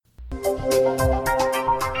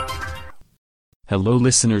Hello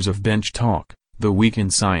listeners of Bench Talk, the Week in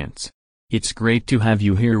Science. It's great to have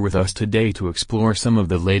you here with us today to explore some of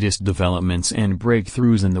the latest developments and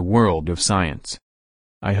breakthroughs in the world of science.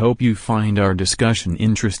 I hope you find our discussion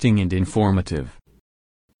interesting and informative.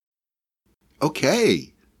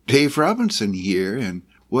 Okay, Dave Robinson here, and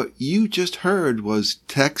what you just heard was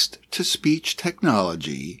text-to-speech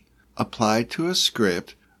technology applied to a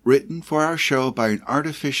script written for our show by an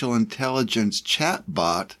artificial intelligence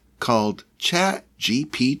chatbot called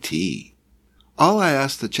ChatGPT. All I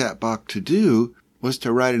asked the chatbot to do was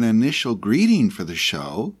to write an initial greeting for the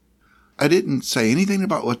show. I didn't say anything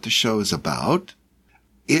about what the show is about.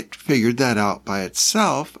 It figured that out by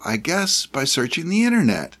itself, I guess, by searching the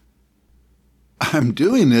internet. I'm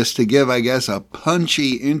doing this to give, a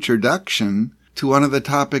punchy introduction to one of the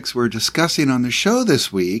topics we're discussing on the show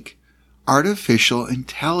this week, artificial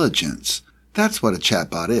intelligence. That's what a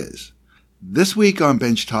chatbot is. This week on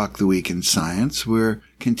Bench Talk, the Week in Science, we're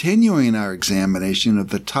continuing our examination of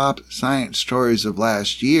the top science stories of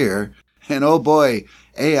last year, and oh boy,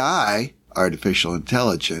 AI, artificial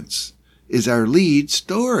intelligence, is our lead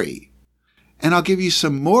story. And I'll give you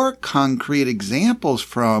some more concrete examples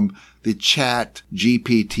from the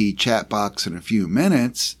ChatGPT chat box in a few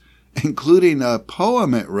minutes, including a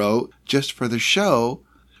poem it wrote just for the show.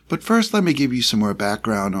 But first, let me give you some more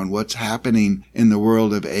background on what's happening in the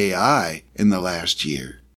world of AI in the last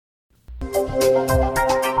year.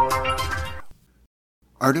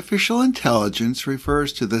 Artificial intelligence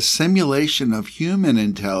refers to the simulation of human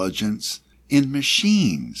intelligence in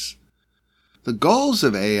machines. The goals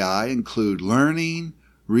of AI include learning,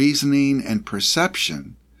 reasoning, and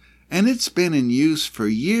perception, and it's been in use for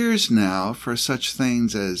years now for such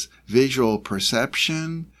things as visual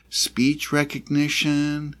perception, speech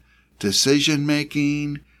recognition,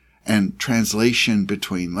 decision-making, and translation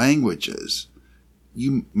between languages.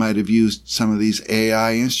 You might have used some of these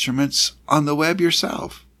AI instruments on the web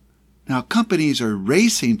yourself. Now, companies are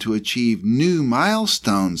racing to achieve new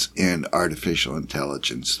milestones in artificial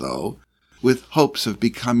intelligence, though, with hopes of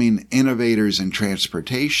becoming innovators in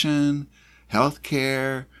transportation,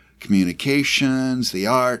 healthcare, communications, the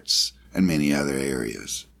arts, and many other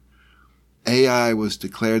areas. AI was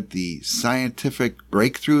declared the scientific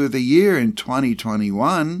breakthrough of the year in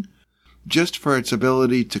 2021 just for its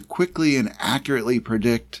ability to quickly and accurately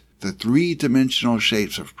predict the three-dimensional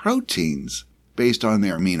shapes of proteins based on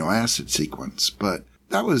their amino acid sequence. But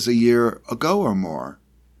that was a year ago or more.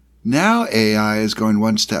 Now AI is going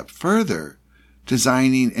one step further,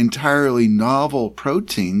 designing entirely novel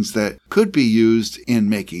proteins that could be used in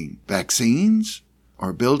making vaccines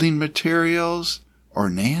or building materials or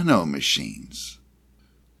nanomachines.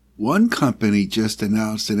 One company just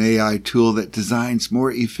announced an AI tool that designs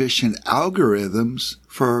more efficient algorithms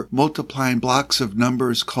for multiplying blocks of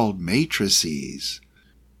numbers called matrices.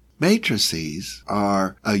 Matrices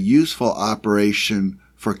are a useful operation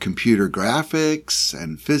for computer graphics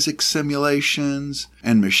and physics simulations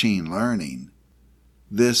and machine learning.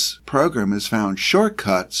 This program has found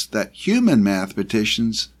shortcuts that human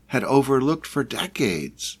mathematicians had overlooked for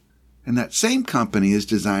decades. And that same company has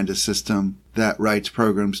designed a system that writes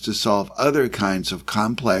programs to solve other kinds of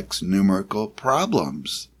complex numerical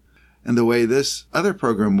problems. And the way this other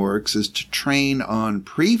program works is to train on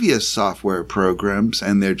previous software programs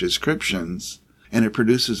and their descriptions, and it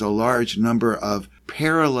produces a large number of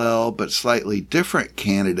parallel but slightly different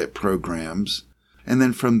candidate programs. And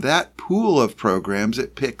then from that pool of programs,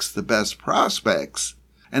 it picks the best prospects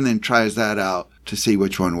and then tries that out to see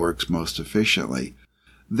which one works most efficiently.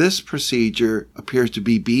 This procedure appears to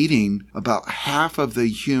be beating about half of the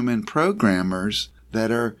human programmers that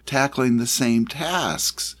are tackling the same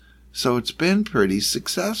tasks, so it's been pretty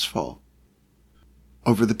successful.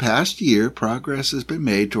 Over the past year, progress has been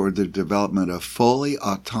made toward the development of fully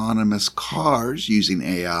autonomous cars using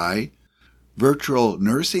AI, virtual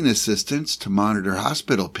nursing assistants to monitor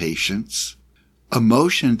hospital patients, a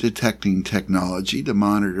motion detecting technology to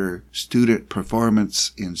monitor student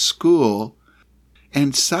performance in school,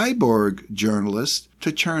 and cyborg journalists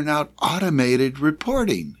to churn out automated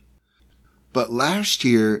reporting. But last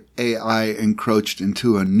year, AI encroached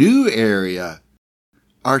into a new area,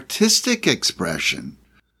 artistic expression.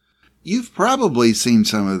 You've probably seen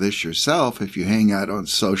some of this yourself if you hang out on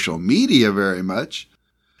social media very much.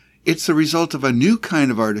 It's the result of a new kind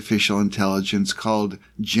of artificial intelligence called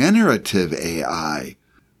generative AI,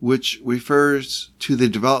 which refers to the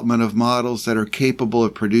development of models that are capable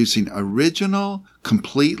of producing original,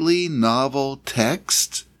 completely novel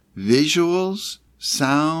text, visuals,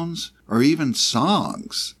 sounds, or even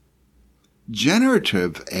songs.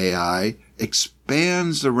 Generative AI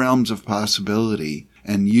expands the realms of possibility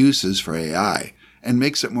and uses for AI. and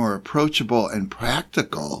makes it more approachable and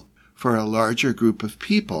practical for a larger group of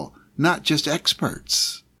people, not just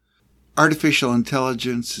experts. Artificial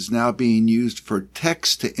intelligence is now being used for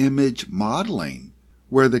text-to-image modeling,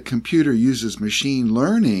 where the computer uses machine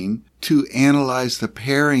learning to analyze the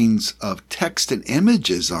pairings of text and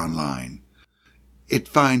images online. It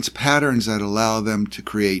finds patterns that allow them to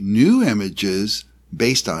create new images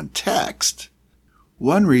based on text.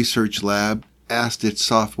 One research lab asked its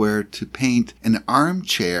software to paint an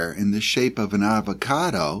armchair in the shape of an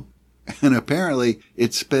avocado, and apparently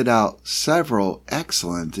it spit out several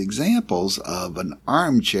excellent examples of an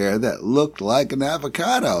armchair that looked like an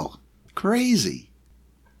avocado. Crazy.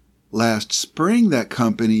 Last spring, that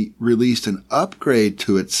company released an upgrade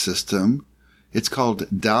to its system. It's called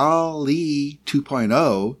DALL-E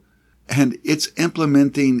 2.0, and it's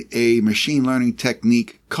implementing a machine learning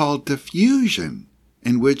technique called diffusion,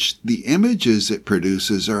 in which the images it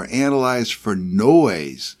produces are analyzed for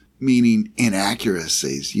noise, meaning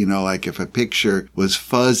inaccuracies. Like if a picture was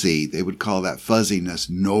fuzzy, they would call that fuzziness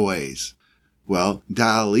noise. Well,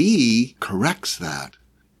 DALL-E corrects that.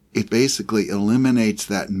 It basically eliminates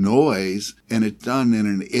that noise, and it's done in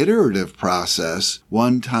an iterative process,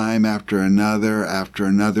 one time after another,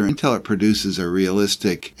 until it produces a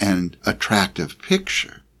realistic and attractive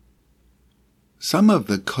picture. Some of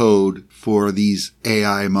the code for these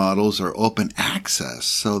AI models are open access,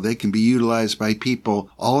 so they can be utilized by people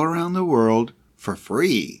all around the world for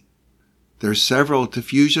free. There's several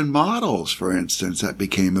diffusion models, for instance, that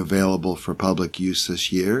became available for public use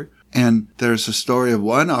this year. And there's a story of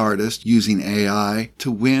one artist using AI to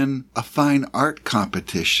win a fine art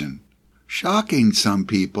competition, shocking some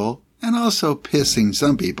people and also pissing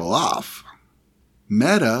some people off.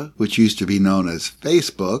 Meta, which used to be known as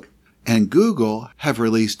Facebook, and Google have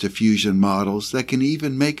released diffusion models that can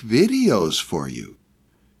even make videos for you.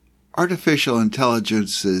 Artificial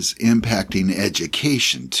intelligence is impacting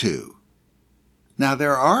education too. Now,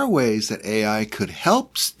 there are ways that AI could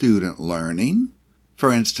help student learning.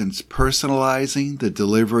 For instance, personalizing the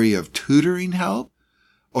delivery of tutoring help,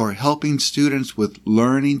 or helping students with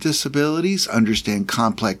learning disabilities understand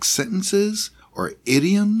complex sentences or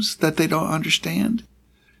idioms that they don't understand.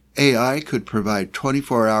 AI could provide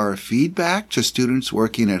 24-hour feedback to students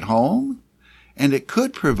working at home, and it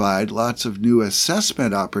could provide lots of new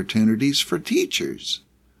assessment opportunities for teachers.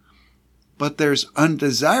 But there's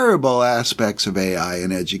undesirable aspects of AI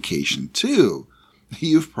in education too.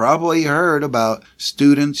 You've probably heard about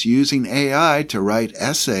students using AI to write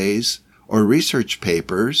essays or research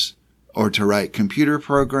papers, or to write computer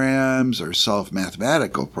programs or solve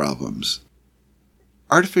mathematical problems.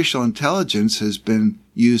 Artificial intelligence has been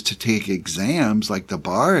used to take exams like the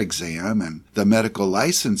bar exam and the medical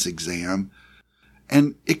license exam,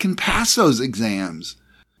 and it can pass those exams.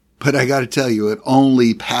 But I gotta tell you, it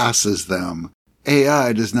only passes them.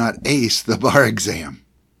 AI does not ace the bar exam.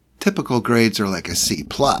 Typical grades are like a C+.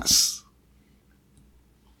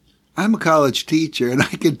 I'm a college teacher, and I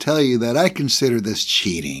can tell you that I consider this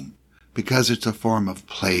cheating because it's a form of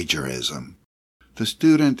plagiarism. The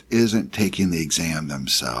student isn't taking the exam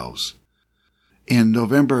themselves. In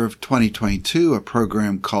November of 2022, a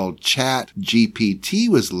program called ChatGPT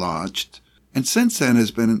was launched, and since then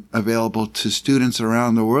has been available to students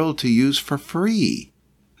around the world to use for free.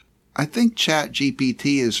 I think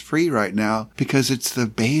ChatGPT is free right now because it's the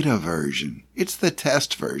beta version. It's the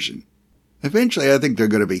test version. Eventually, I think they're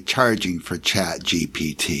going to be charging for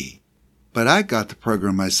ChatGPT. But I got the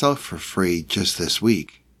program myself for free just this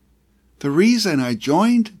week. The reason I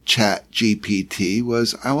joined ChatGPT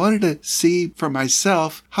was I wanted to see for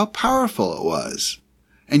myself how powerful it was.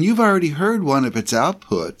 And you've already heard one of its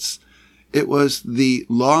outputs. It was the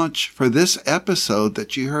launch for this episode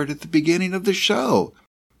that you heard at the beginning of the show.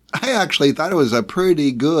 I actually thought it was a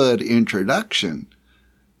pretty good introduction.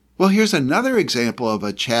 Well, here's another example of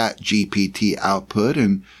a ChatGPT output,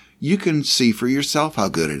 and you can see for yourself how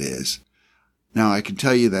good it is. Now, I can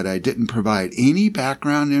tell you that I didn't provide any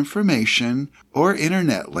background information or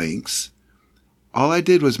internet links. All I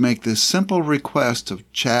did was make this simple request of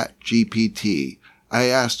ChatGPT. I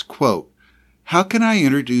asked, quote, "How can I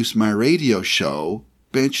introduce my radio show,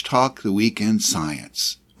 Bench Talk, The Week in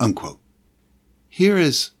Science?" Unquote. Here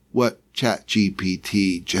is what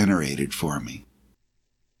ChatGPT generated for me.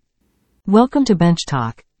 Welcome to Bench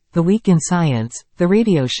Talk, The Week in Science, the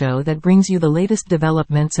radio show that brings you the latest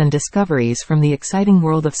developments and discoveries from the exciting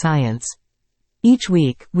world of science. Each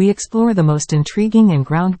week, we explore the most intriguing and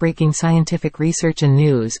groundbreaking scientific research and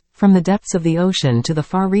news, from the depths of the ocean to the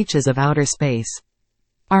far reaches of outer space.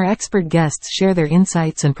 Our expert guests share their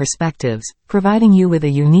insights and perspectives, providing you with a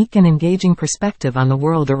unique and engaging perspective on the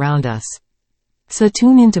world around us. So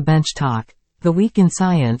tune into Bench Talk, the week in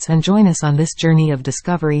science, and join us on this journey of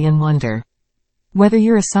discovery and wonder. Whether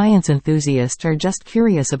you're a science enthusiast or just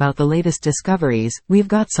curious about the latest discoveries, we've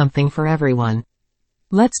got something for everyone.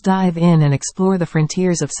 Let's dive in and explore the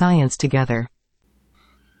frontiers of science together.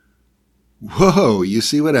 Whoa, you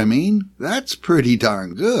see what I mean? That's pretty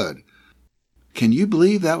darn good. Can you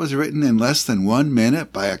believe that was written in less than 1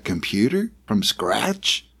 minute by a computer from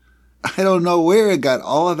scratch? I don't know where it got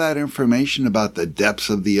all of that information about the depths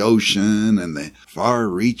of the ocean and the far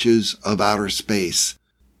reaches of outer space.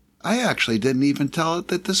 I actually didn't even tell it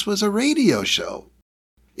that this was a radio show.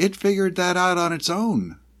 It figured that out on its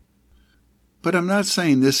own. But I'm not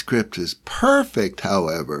saying this script is perfect,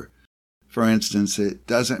 however. For instance, it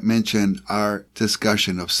doesn't mention our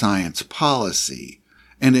discussion of science policy.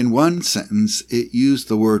 And in one sentence, it used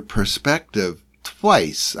the word perspective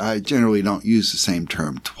twice. I generally don't use the same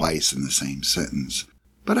term twice in the same sentence.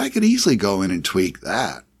 But I could easily go in and tweak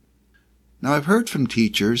that. Now, I've heard from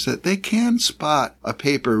teachers that they can spot a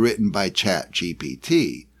paper written by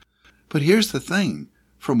ChatGPT. But here's the thing.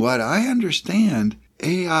 From what I understand,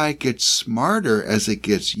 AI gets smarter as it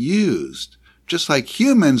gets used. Just like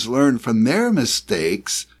humans learn from their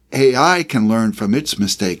mistakes, AI can learn from its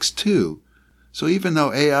mistakes too. So even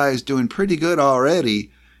though AI is doing pretty good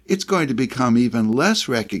already, it's going to become even less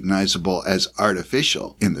recognizable as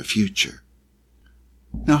artificial in the future.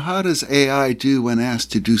 Now, how does AI do when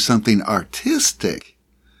asked to do something artistic?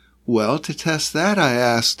 Well, to test that, I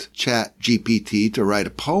asked ChatGPT to write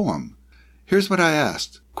a poem. Here's what I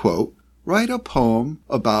asked, quote, "Write a poem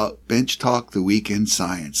about Bench Talk, the week in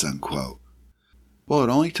science," unquote. Well, it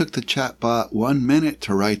only took the chatbot 1 minute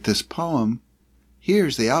to write this poem.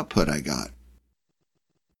 Here's the output I got.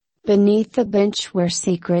 Beneath the bench where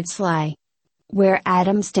secrets lie, where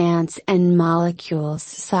atoms dance and molecules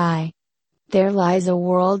sigh, there lies a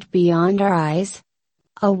world beyond our eyes,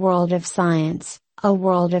 a world of science, a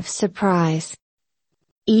world of surprise.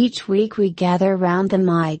 Each week we gather round the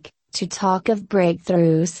mic, to talk of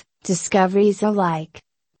breakthroughs, discoveries alike,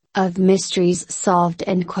 of mysteries solved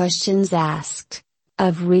and questions asked,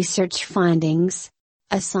 of research findings,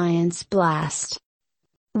 a science blast.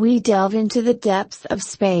 We delve into the depths of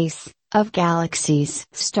space, of galaxies,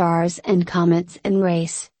 stars and comets and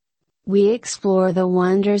race. We explore the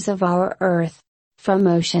wonders of our Earth, from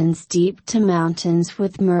oceans deep to mountains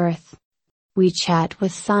with mirth. We chat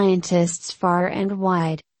with scientists far and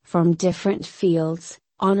wide, from different fields,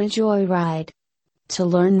 on a joyride. To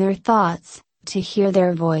learn their thoughts, to hear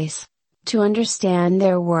their voice, to understand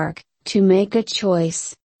their work, to make a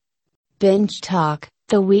choice. Bench Talk,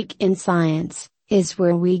 the week in science, is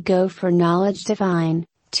where we go for knowledge divine,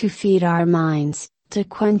 to feed our minds, to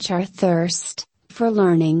quench our thirst, for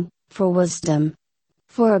learning, for wisdom,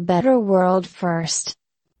 for a better world first.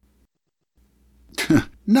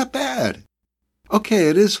 Not bad. Okay,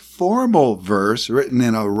 it is formal verse written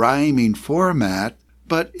in a rhyming format,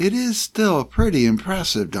 but it is still pretty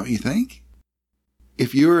impressive, don't you think?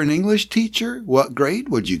 If you were an English teacher, what grade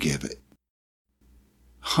would you give it?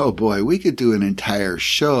 Oh boy, we could do an entire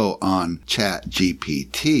show on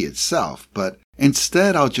ChatGPT itself, but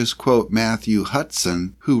instead I'll just quote Matthew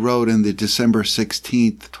Hudson, who wrote in the December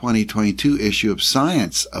 16th, 2022 issue of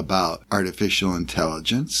Science about artificial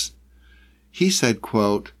intelligence. He said,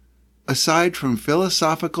 quote, "Aside from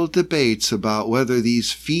philosophical debates about whether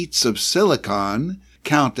these feats of silicon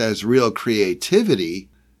count as real creativity,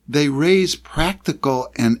 they raise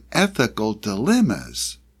practical and ethical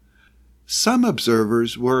dilemmas. Some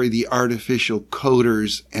observers worry the artificial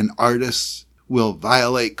coders and artists will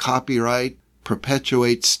violate copyright,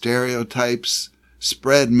 perpetuate stereotypes,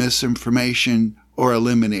 spread misinformation, or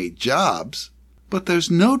eliminate jobs. But there's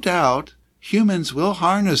no doubt humans will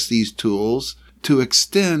harness these tools to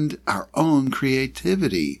extend our own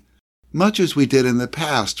creativity, much as we did in the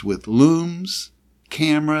past with looms,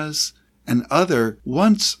 cameras, and other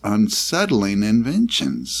once unsettling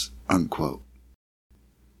inventions," unquote.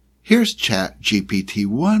 Here's ChatGPT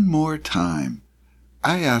one more time.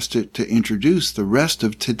 I asked it to introduce the rest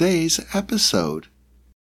of today's episode.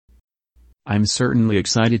 I'm certainly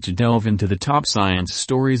excited to delve into the top science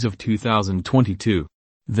stories of 2022.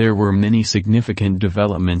 There were many significant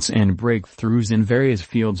developments and breakthroughs in various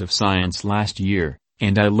fields of science last year,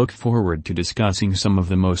 and I look forward to discussing some of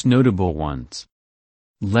the most notable ones.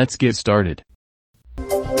 Let's get started.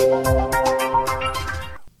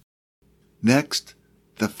 Next,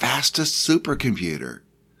 the fastest supercomputer.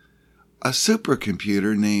 A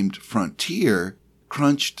supercomputer named Frontier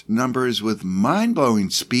crunched numbers with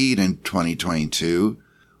mind-blowing speed in 2022,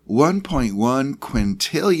 1.1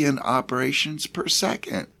 quintillion operations per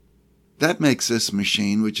second. That makes this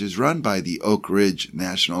machine, which is run by the Oak Ridge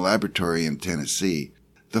National Laboratory in Tennessee,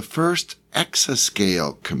 the first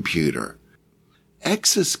exascale computer.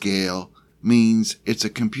 Exascale means it's a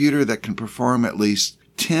computer that can perform at least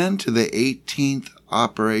 10 to the 18th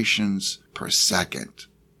operations per second.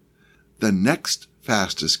 The next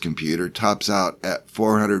fastest computer tops out at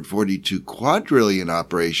 442 quadrillion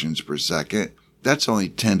operations per second. That's only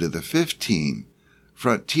 10 to the 15.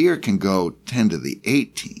 Frontier can go 10 to the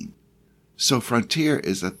 18. So Frontier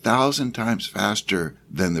is 1,000 times faster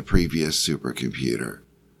than the previous supercomputer.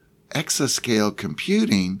 Exascale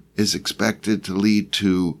computing is expected to lead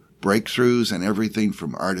to breakthroughs in everything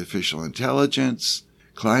from artificial intelligence,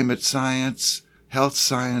 climate science, health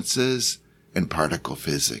sciences, and particle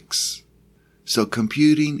physics. So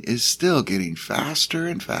computing is still getting faster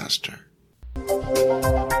and faster.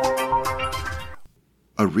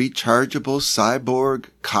 A rechargeable cyborg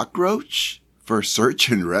cockroach for search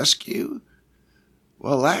and rescue?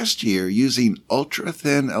 Well, last year, using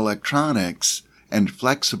ultra-thin electronics and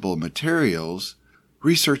flexible materials,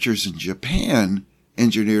 researchers in Japan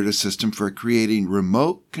engineered a system for creating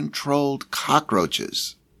remote-controlled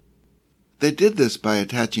cockroaches. They did this by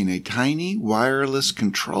attaching a tiny wireless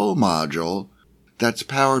control module that's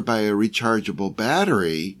powered by a rechargeable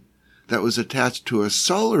battery that was attached to a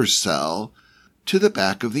solar cell to the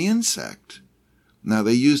back of the insect. Now,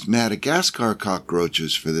 they used Madagascar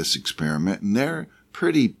cockroaches for this experiment, and they're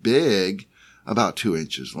pretty big, about 2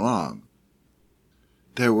 inches long.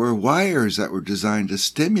 There were wires that were designed to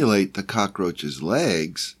stimulate the cockroach's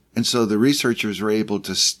legs, and so the researchers were able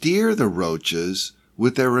to steer the roaches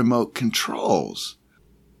with their remote controls.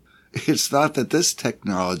 It's thought that this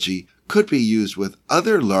technology could be used with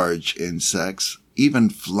other large insects, even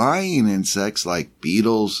flying insects like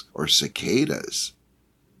beetles or cicadas.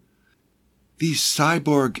 These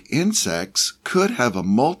cyborg insects could have a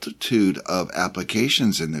multitude of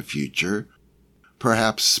applications in the future,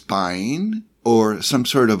 perhaps spying, or some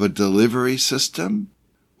sort of a delivery system,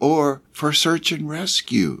 or for search and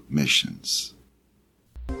rescue missions.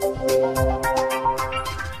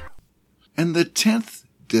 And the 10th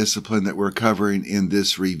discipline that we're covering in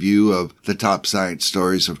this review of the top science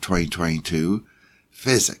stories of 2022,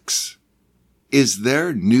 physics. Is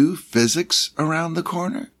there new physics around the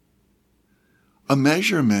corner? A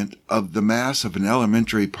measurement of the mass of an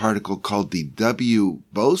elementary particle called the W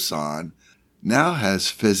boson now has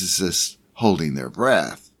physicists holding their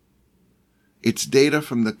breath. It's data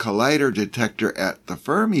from the collider detector at the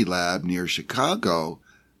Fermi Lab near Chicago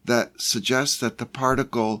that suggests that the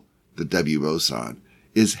particle, the W boson,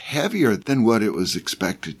 is heavier than what it was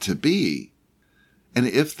expected to be. And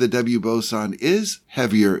if the W boson is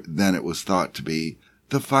heavier than it was thought to be,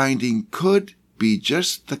 the finding could be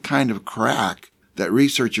just the kind of crack that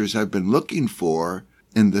researchers have been looking for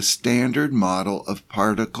in the standard model of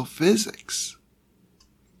particle physics.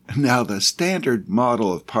 Now, the standard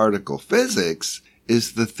model of particle physics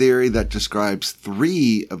is the theory that describes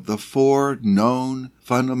 3 of the 4 known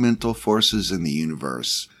fundamental forces in the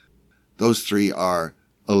universe. Those 3 are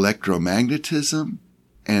electromagnetism,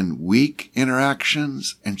 and weak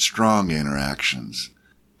interactions, and strong interactions.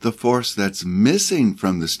 The force that's missing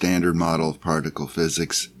from the standard model of particle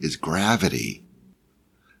physics is gravity.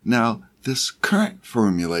 Now, this current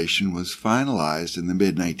formulation was finalized in the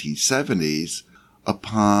mid-1970s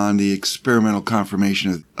upon the experimental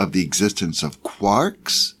confirmation of the existence of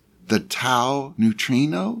quarks, the tau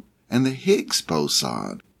neutrino, and the Higgs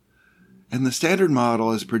boson. And the standard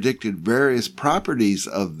model has predicted various properties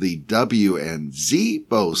of the W and Z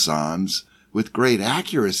bosons with great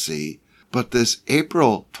accuracy, but this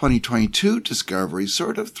April 2022 discovery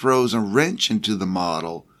sort of throws a wrench into the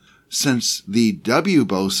model, since the W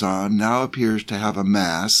boson now appears to have a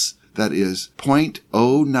mass that is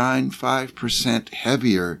 0.095%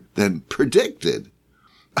 heavier than predicted.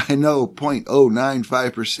 I know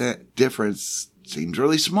 0.095% difference seems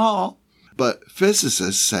really small, but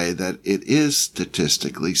physicists say that it is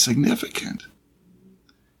statistically significant.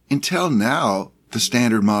 Until now, the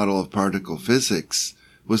standard model of particle physics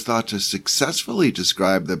was thought to successfully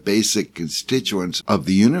describe the basic constituents of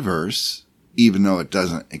the universe, even though it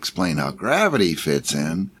doesn't explain how gravity fits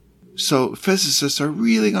in. So physicists are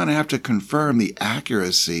really going to have to confirm the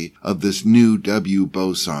accuracy of this new W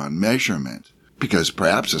boson measurement, because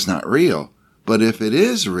perhaps it's not real. But if it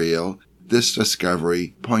is real, this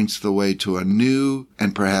discovery points the way to a new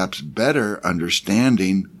and perhaps better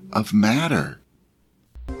understanding of matter.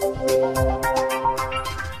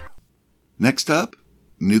 Next up,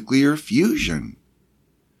 nuclear fusion.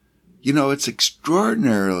 It's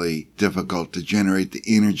extraordinarily difficult to generate the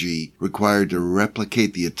energy required to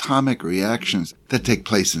replicate the atomic reactions that take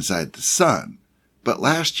place inside the sun. But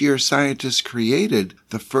last year, scientists created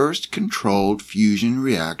the first controlled fusion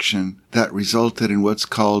reaction that resulted in what's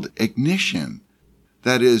called ignition.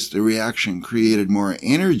 That is, the reaction created more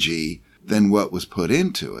energy than what was put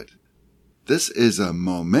into it. This is a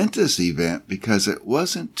momentous event because it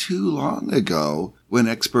wasn't too long ago when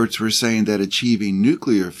experts were saying that achieving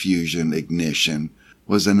nuclear fusion ignition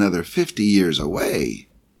was another 50 years away.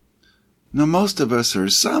 Now, most of us are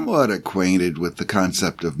somewhat acquainted with the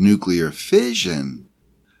concept of nuclear fission.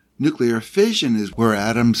 Nuclear fission is where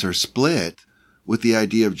atoms are split with the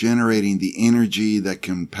idea of generating the energy that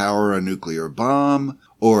can power a nuclear bomb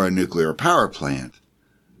or a nuclear power plant.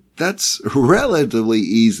 That's relatively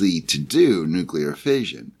easy to do, nuclear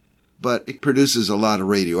fission, but it produces a lot of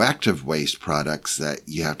radioactive waste products that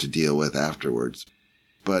you have to deal with afterwards.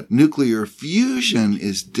 But nuclear fusion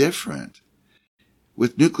is different.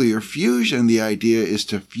 With nuclear fusion, the idea is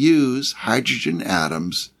to fuse hydrogen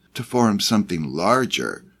atoms to form something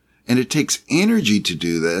larger, and it takes energy to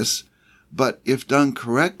do this, but if done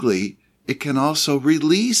correctly, it can also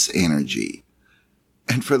release energy.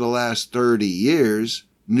 And for the last 30 years,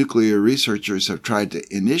 nuclear researchers have tried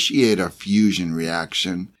to initiate a fusion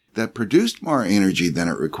reaction that produced more energy than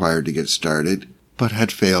it required to get started, but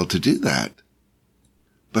had failed to do that.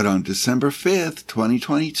 But on December 5th,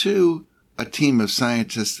 2022, a team of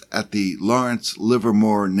scientists at the Lawrence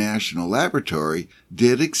Livermore National Laboratory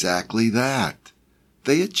did exactly that.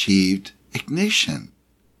 They achieved ignition.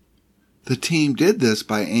 The team did this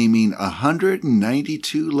by aiming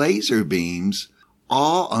 192 laser beams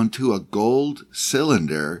all onto a gold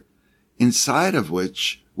cylinder, inside of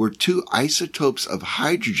which were 2 isotopes of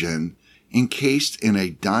hydrogen encased in a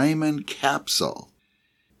diamond capsule.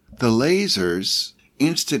 The lasers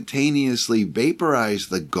instantaneously vaporized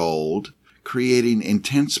the gold, creating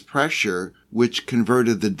intense pressure which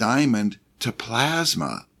converted the diamond to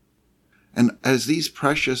plasma. And as these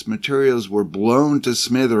precious materials were blown to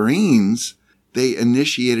smithereens, they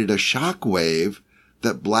initiated a shock wave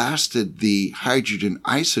that blasted the hydrogen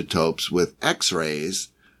isotopes with X-rays,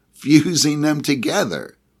 fusing them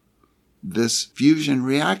together. This fusion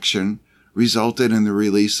reaction resulted in the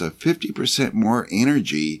release of 50% more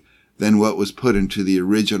energy than what was put into the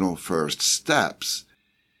original first steps.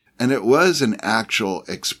 And it was an actual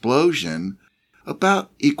explosion about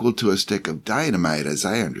equal to a stick of dynamite, as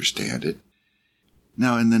I understand it.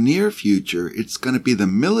 Now, in the near future, it's going to be the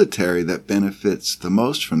military that benefits the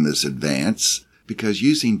most from this advance, because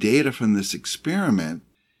using data from this experiment,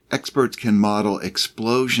 experts can model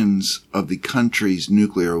explosions of the country's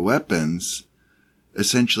nuclear weapons,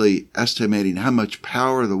 essentially estimating how much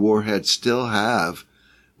power the warheads still have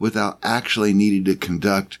without actually needing to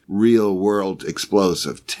conduct real-world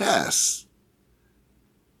explosive tests.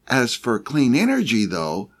 As for clean energy,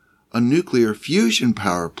 though, a nuclear fusion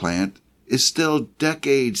power plant is still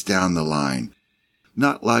decades down the line,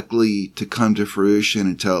 not likely to come to fruition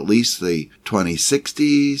until at least the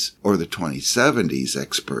 2060s or the 2070s,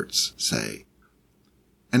 experts say.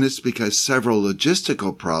 And it's because several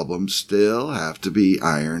logistical problems still have to be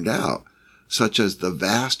ironed out, such as the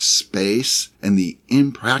vast space and the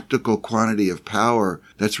impractical quantity of power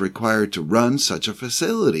that's required to run such a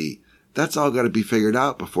facility. That's all got to be figured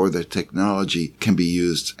out before the technology can be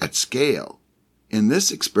used at scale. In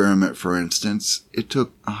this experiment, for instance, it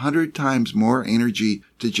took 100 times more energy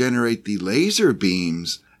to generate the laser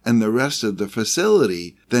beams and the rest of the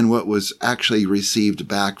facility than what was actually received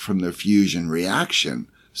back from the fusion reaction.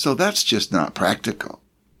 So that's just not practical.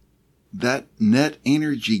 That net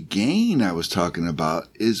energy gain I was talking about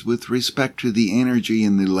is with respect to the energy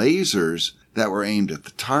in the lasers that were aimed at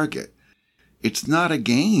the target. It's not a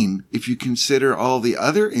gain if you consider all the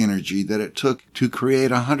other energy that it took to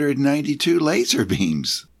create 192 laser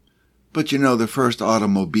beams. But the first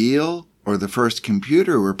automobile or the first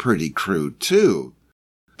computer were pretty crude too.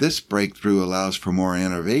 This breakthrough allows for more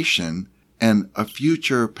innovation, and a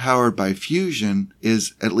future powered by fusion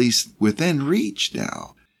is at least within reach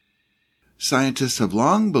now. Scientists have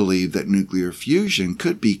long believed that nuclear fusion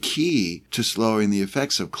could be key to slowing the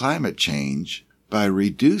effects of climate change by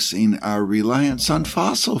reducing our reliance on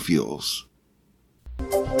fossil fuels.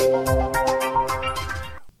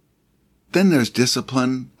 Then there's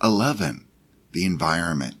Discipline 11, the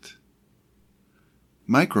environment.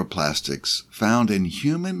 Microplastics found in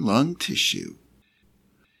human lung tissue.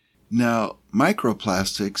 Now,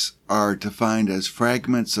 microplastics are defined as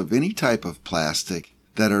fragments of any type of plastic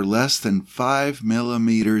that are less than 5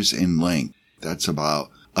 millimeters in length. That's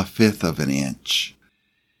about 1/5 of an inch.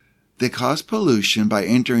 They cause pollution by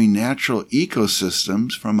entering natural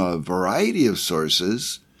ecosystems from a variety of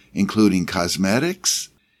sources, including cosmetics,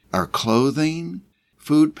 our clothing,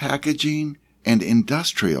 food packaging, and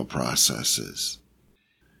industrial processes.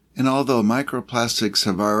 And although microplastics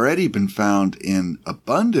have already been found in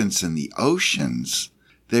abundance in the oceans,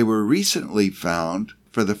 they were recently found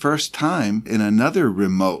for the first time in another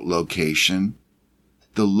remote location,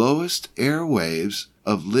 the lowest airwaves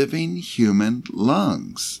of living human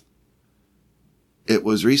lungs. It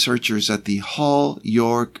was researchers at the Hull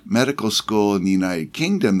York Medical School in the United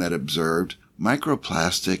Kingdom that observed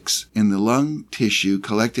microplastics in the lung tissue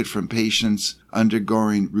collected from patients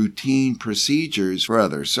undergoing routine procedures for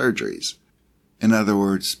other surgeries. In other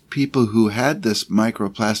words, people who had this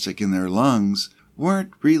microplastic in their lungs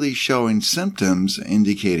weren't really showing symptoms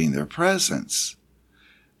indicating their presence.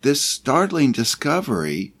 This startling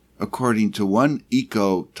discovery, according to one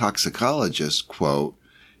ecotoxicologist, quote,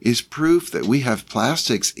 is proof that we have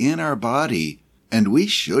plastics in our body and we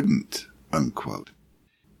shouldn't, unquote.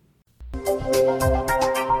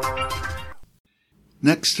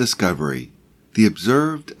 Next discovery, the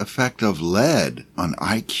observed effect of lead on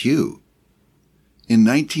IQ. In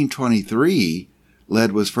 1923,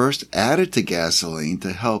 lead was first added to gasoline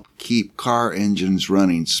to help keep car engines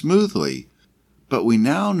running smoothly, but we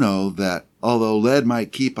now know that although lead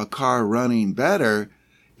might keep a car running better,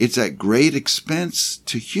 it's at great expense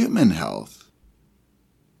to human health.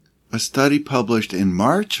 A study published in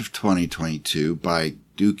March of 2022 by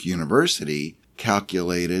Duke University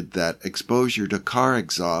calculated that exposure to car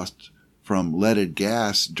exhaust from leaded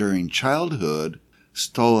gas during childhood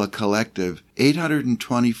stole a collective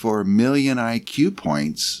 824 million IQ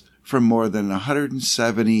points from more than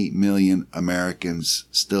 170 million Americans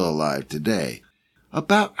still alive today,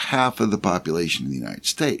 about half of the population in the United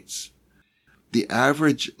States. The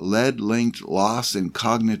average lead-linked loss in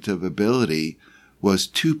cognitive ability was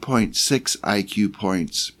 2.6 IQ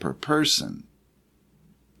points per person.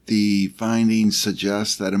 The findings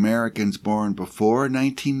suggest that Americans born before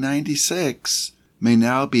 1996 may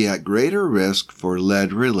now be at greater risk for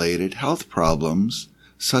lead-related health problems,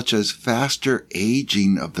 such as faster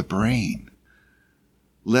aging of the brain.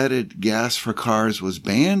 Leaded gas for cars was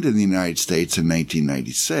banned in the United States in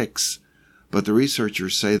 1996, but the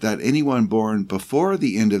researchers say that anyone born before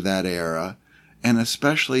the end of that era, and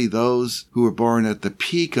especially those who were born at the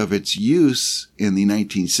peak of its use in the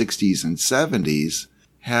 1960s and 70s,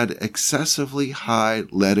 had excessively high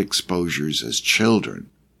lead exposures as children.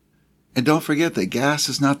 And don't forget that gas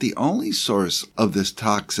is not the only source of this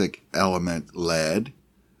toxic element, lead.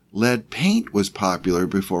 Lead paint was popular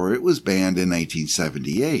before it was banned in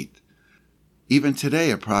 1978. Even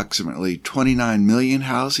today, approximately 29 million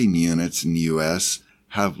housing units in the U.S.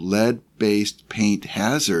 have lead-based paint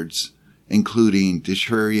hazards, including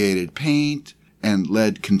deteriorated paint and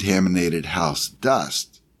lead-contaminated house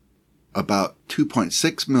dust. About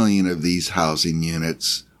 2.6 million of these housing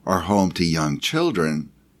units are home to young children,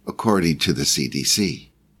 according to the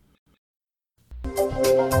CDC.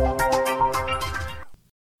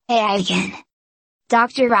 Hey again.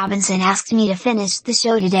 Dr. Robinson asked me to finish the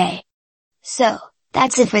show today. So,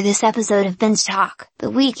 that's it for this episode of Binge Talk, the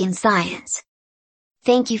Week in Science.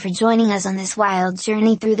 Thank you for joining us on this wild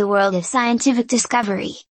journey through the world of scientific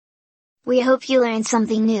discovery. We hope you learned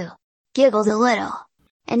something new, giggled a little,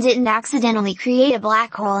 and didn't accidentally create a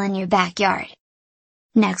black hole in your backyard.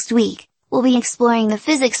 Next week, we'll be exploring the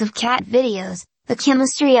physics of cat videos, the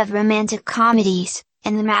chemistry of romantic comedies,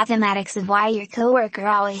 and the mathematics of why your coworker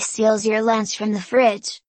always steals your lunch from the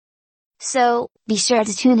fridge. So, be sure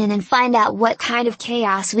to tune in and find out what kind of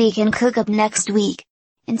chaos we can cook up next week.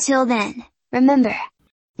 Until then, remember,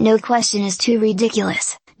 no question is too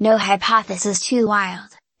ridiculous, no hypothesis too wild,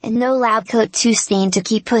 and no lab coat too stained to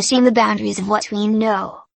keep pushing the boundaries of what we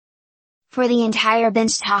know. For the entire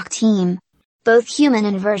Binge Talk team, both human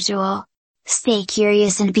and virtual, stay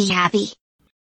curious and be happy.